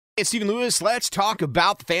It's Stephen Lewis. Let's talk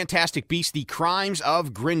about The Fantastic Beasts, The Crimes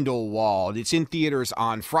of Grindelwald. It's in theaters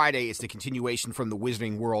on Friday. It's the continuation from the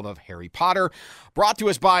Wizarding World of Harry Potter, brought to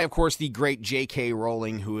us by, of course, the great J.K.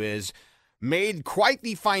 Rowling, who is made quite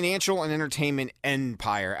the financial and entertainment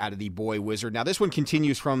empire out of the boy wizard. Now, this one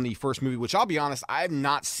continues from the first movie, which I'll be honest, I have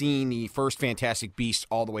not seen the first Fantastic Beasts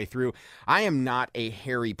all the way through. I am not a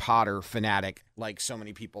Harry Potter fanatic like so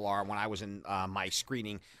many people are. When I was in my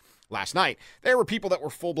screening last night, there were people that were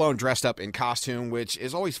full-blown dressed up in costume, which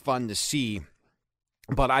is always fun to see.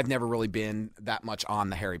 But I've never really been that much on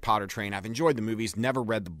the Harry Potter train. I've enjoyed the movies, never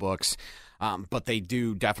read the books, but they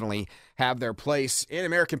do definitely have their place in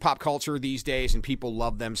American pop culture these days, and people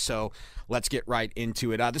love them, so let's get right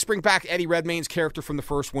into it. This brings back Eddie Redmayne's character from the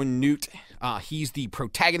first one, Newt. He's the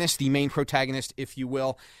protagonist, the main protagonist, if you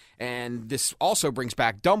will. And this also brings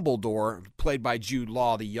back Dumbledore, played by Jude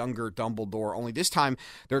Law, the younger Dumbledore. Only this time,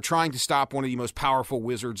 they're trying to stop one of the most powerful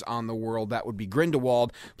wizards on the world. That would be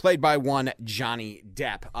Grindewald, played by one Johnny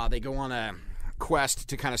Depp. They go on a quest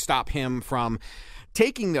to kind of stop him from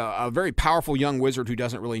taking a very powerful young wizard who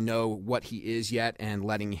doesn't really know what he is yet and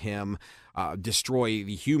letting him destroy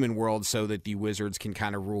the human world so that the wizards can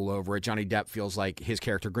kind of rule over it. Johnny Depp feels like his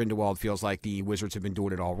character Grindelwald feels like the wizards have been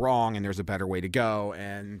doing it all wrong and there's a better way to go,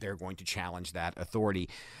 and they're going to challenge that authority.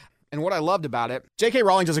 And what I loved about it, J.K.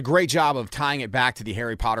 Rowling does a great job of tying it back to the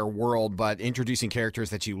Harry Potter world, but introducing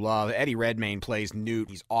characters that you love. Eddie Redmayne plays Newt.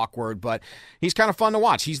 He's awkward, but he's kind of fun to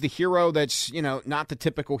watch. He's the hero that's, not the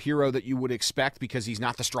typical hero that you would expect, because he's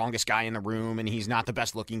not the strongest guy in the room and he's not the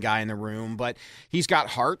best looking guy in the room, but he's got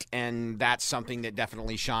heart, and that's something that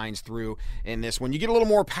definitely shines through in this one. You get a little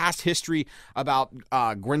more past history about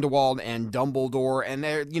Grindelwald and Dumbledore, and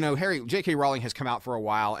there, J.K. Rowling has come out for a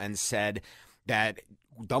while and said that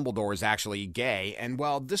Dumbledore is actually gay, and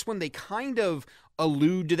well, this one they kind of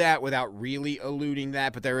allude to that without really alluding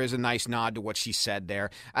that, but there is a nice nod to what she said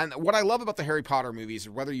there. And what I love about the Harry Potter movies,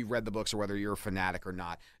 whether you've read the books or whether you're a fanatic or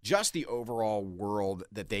not, just the overall world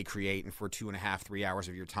that they create, and for 2.5, 3 hours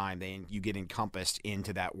of your time, you get encompassed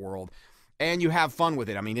into that world, and you have fun with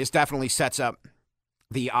it. I mean, this definitely sets up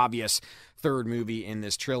the obvious third movie in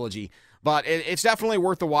this trilogy. But it's definitely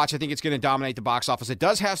worth the watch. I think it's going to dominate the box office. It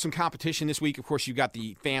does have some competition this week. Of course, you've got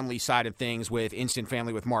the family side of things with Instant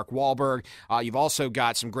Family with Mark Wahlberg. You've also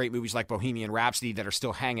got some great movies like Bohemian Rhapsody that are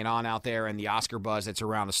still hanging on out there, and the Oscar buzz that's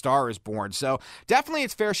around A Star is Born. So definitely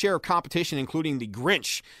its fair share of competition, including The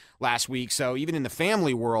Grinch last week. So even in the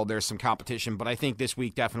family world, there's some competition, but I think this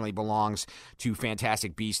week definitely belongs to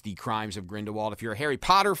Fantastic Beasts, The Crimes of Grindelwald. If you're a Harry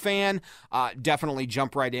Potter fan, definitely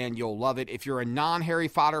jump right in. You'll love it. If you're a non-Harry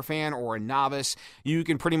Potter fan or a novice, you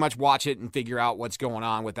can pretty much watch it and figure out what's going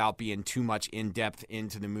on without being too much in-depth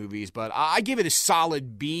into the movies. But I give it a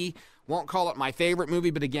solid B. Won't call it my favorite movie,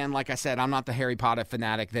 but again, like I said, I'm not the Harry Potter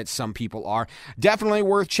fanatic that some people are. Definitely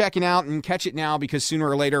worth checking out, and catch it now, because sooner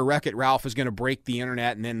or later, Wreck-It Ralph is going to break the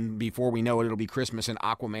internet, and then before we know it, it'll be Christmas and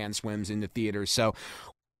Aquaman swims in the theaters. So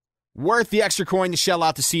worth the extra coin to shell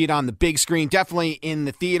out to see it on the big screen. Definitely in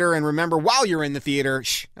the theater. And remember, while you're in the theater,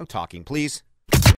 no talking, please.